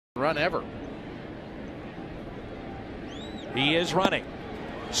Run ever. He is running.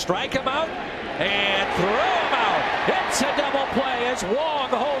 Strike him out and throw him out. It's a double play as Wong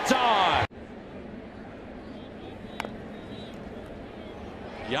holds on.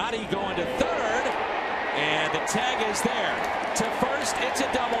 Yadier going to third, and the tag is there. To first, it's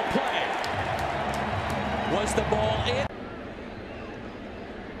a double play. Was the ball in?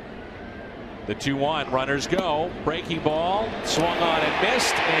 The 2-1 runners go. Breaking ball, swung on and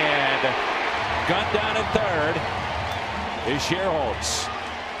missed, and gunned down at third is Sherholtz.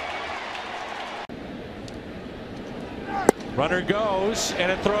 Runner goes,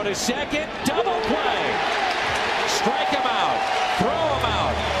 and a throw to second. Double play. Strike him out. Throw him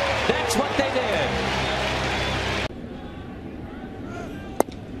out. That's what they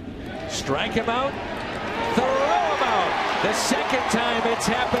did. Strike him out. Throw him out. The second time it's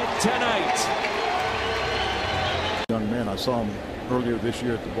happened tonight. Young man, I saw him earlier this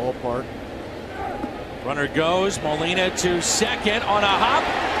year at the ballpark. Runner goes. Molina to second on a hop,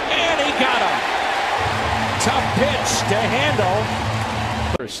 and he got him. Tough pitch to handle.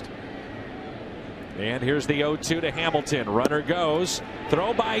 First. And here's the 0-2 to Hamilton. Runner goes.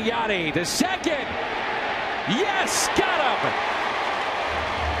 Throw by Yadier to second. Yes, got him.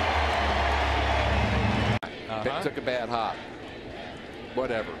 Took a bad hop.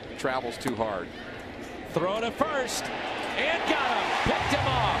 Whatever. Travels too hard. Throw to first. And got him. Picked him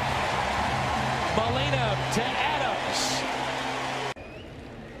off. Molina to Adams.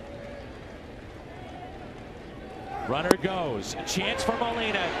 Runner goes. A chance for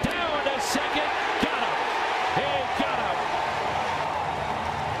Molina. Down to second. Got him. He got him.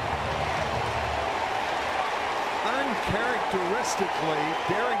 Uncharacteristically,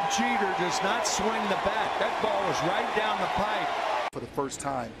 Derek Jeter does not swing the bat. That ball was right down the pipe. For the first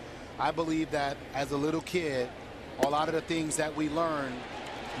time, I believe that as a little kid, a lot of the things that we learn,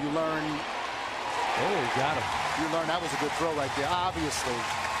 you learn. Oh, got him. You learn. That was a good throw right there, obviously.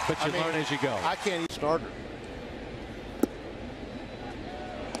 But you learn as you go. I can't even Starter.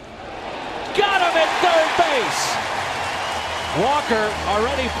 Got him at third base. Walker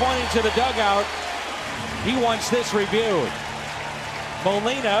already pointing to the dugout. He wants this reviewed.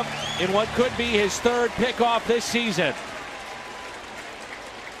 Molina in what could be his third pickoff this season.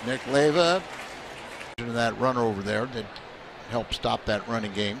 Nick Leyva, that runner over there that helped stop that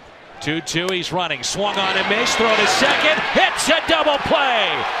running game. 2-2, he's running. Swung on and missed. Throw to second. It's a double play.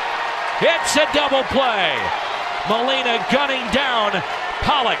 It's a double play. Molina gunning down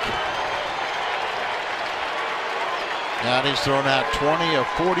Pollock. Yadi's thrown out 20 of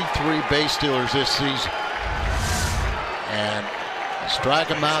 43 base stealers this season. And strike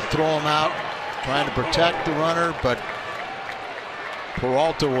him out, throw him out, trying to protect the runner, but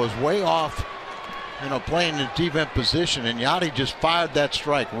Peralta was way off, playing in defense position, and Yadier just fired that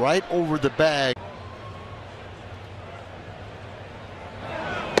strike right over the bag.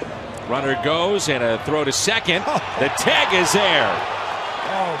 Runner goes, and a throw to second. The tag is there.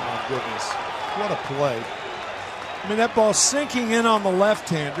 Oh, my goodness. What a play. I mean, that ball sinking in on the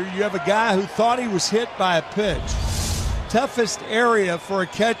left-hander. You have a guy who thought he was hit by a pitch. Toughest area for a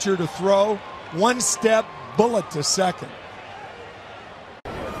catcher to throw. One step, bullet to second.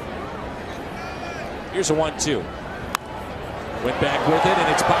 Here's a 1-2. Went back with it, and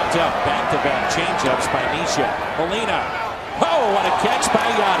it's popped up. Back-to-back change-ups by Nisha. Molina. Oh, what a catch by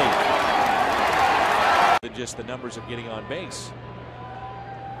Yadier. Just the numbers of getting on base.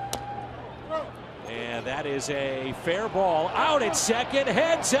 And that is a fair ball. Out at second.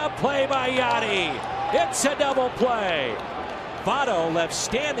 Heads up play by Yadier. It's a double play. Votto left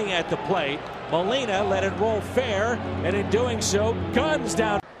standing at the plate. Molina let it roll fair, and in doing so, guns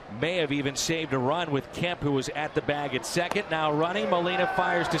down. May have even saved a run with Kemp, who was at the bag at second. Now running. Molina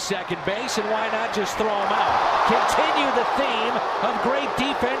fires to second base, and why not just throw him out? Continue the theme of great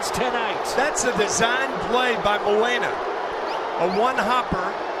defense tonight. That's a design play by Molina. A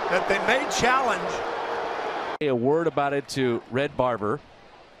one-hopper that they may challenge. A word about it to Red Barber.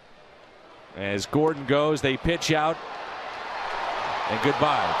 As Gordon goes, they pitch out, and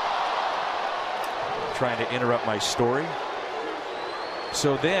goodbye. Trying to interrupt my story.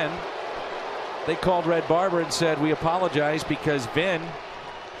 So then they called Red Barber and said, we apologize because Vin,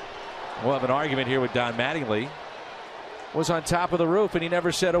 we'll have an argument here with Don Mattingly, was on top of the roof and he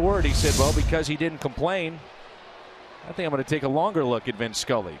never said a word. He said, well, because he didn't complain, I think I'm going to take a longer look at Vin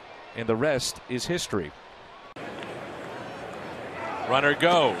Scully. And the rest is history. Runner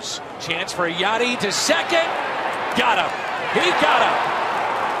goes. Chance for Yadier to second. Got him. He got him.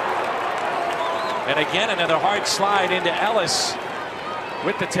 And again, another hard slide into Ellis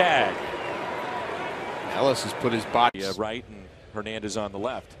with the tag. Ellis has put his body right, and Hernandez on the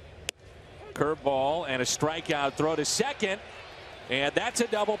left. Curveball and a strikeout throw to second. And that's a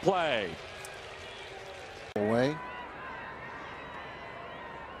double play. Away.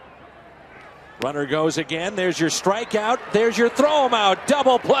 Runner goes again. There's your strikeout. There's your throw him out.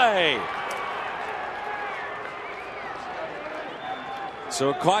 Double play.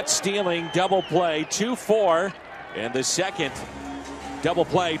 So caught stealing, double play, 2-4. And the second double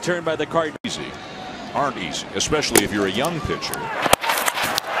play turned by the Cardinals. Aren't easy, especially if you're a young pitcher.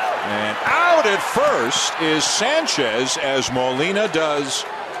 And out at first is Sanchez as Molina does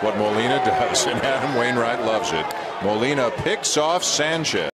what Molina does, and Adam Wainwright loves it. Molina picks off Sanchez.